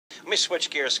Let me switch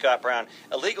gears, Scott Brown.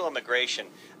 Illegal immigration.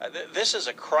 This is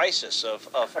a crisis of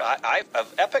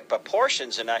epic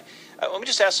proportions, and let me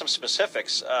just ask some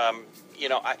specifics.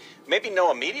 Maybe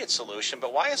no immediate solution,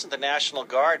 but why hasn't the National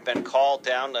Guard been called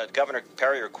down? Governor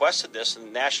Perry requested this, and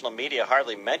the national media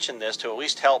hardly mentioned this to at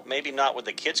least help, maybe not with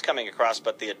the kids coming across,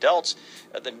 but the adults.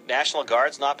 The National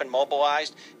Guard's not been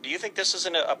mobilized. Do you think this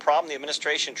isn't a problem the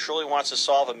administration truly wants to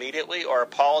solve immediately, or are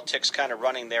politics kind of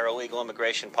running their illegal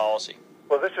immigration policy?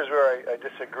 Well, this is where I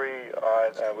disagree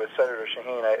with Senator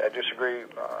Shaheen. I disagree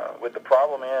with the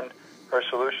problem and her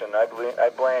solution. I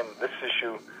blame this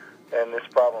issue and this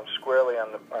problem squarely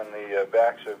on the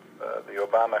backs of the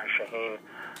Obama-Shaheen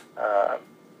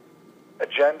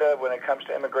agenda when it comes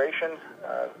to immigration.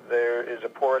 There is a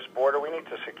porous border. We need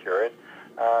to secure it.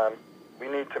 We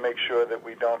need to make sure that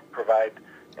we don't provide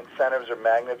incentives or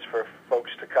magnets for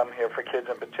folks to come here, for kids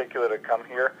in particular to come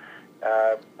here.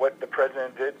 What the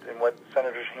president did and what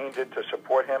Senator Shaheen did to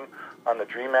support him on the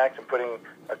DREAM Act and putting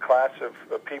a class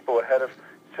of people ahead of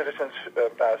citizens,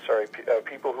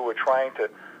 people who were trying to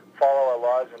follow our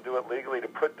laws and do it legally, to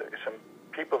put some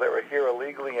people that were here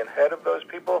illegally ahead of those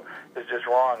people is just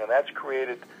wrong. And that's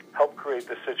helped create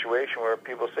this situation where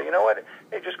people say, you know what,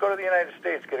 hey, just go to the United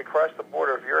States, get across the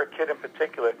border. If you're a kid in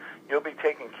particular, you'll be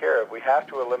taken care of. We have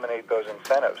to eliminate those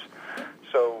incentives.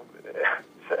 So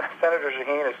Senator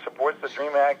Shaheen supports the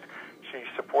DREAM Act. She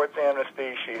supports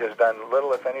amnesty. She has done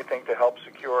little, if anything, to help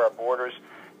secure our borders,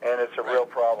 and it's a real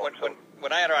problem.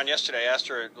 When I had her on yesterday, I asked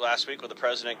her last week with the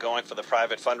president going for the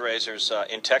private fundraisers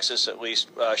in Texas, at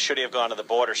least, should he have gone to the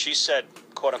border? She said,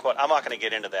 quote unquote, I'm not going to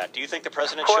get into that. Do you think the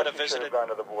president should have visited? Should have gone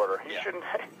to the border. He shouldn't.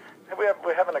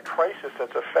 We're having a crisis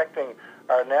that's affecting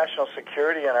our national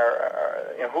security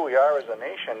and who we are as a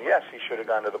nation. Yes, he should have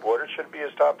gone to the border. It should be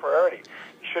his top priority.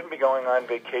 He shouldn't be going on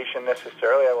vacation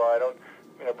necessarily. Well, I don't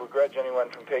begrudge anyone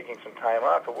from taking some time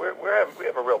off, but we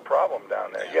have a real problem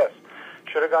down there. Yes.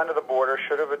 Should have gone to the border,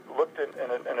 should have looked at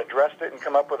and addressed it and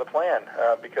come up with a plan,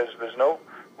 because there's no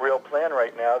real plan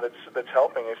right now that's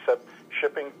helping except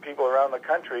shipping people around the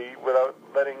country without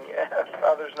letting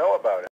others know about it.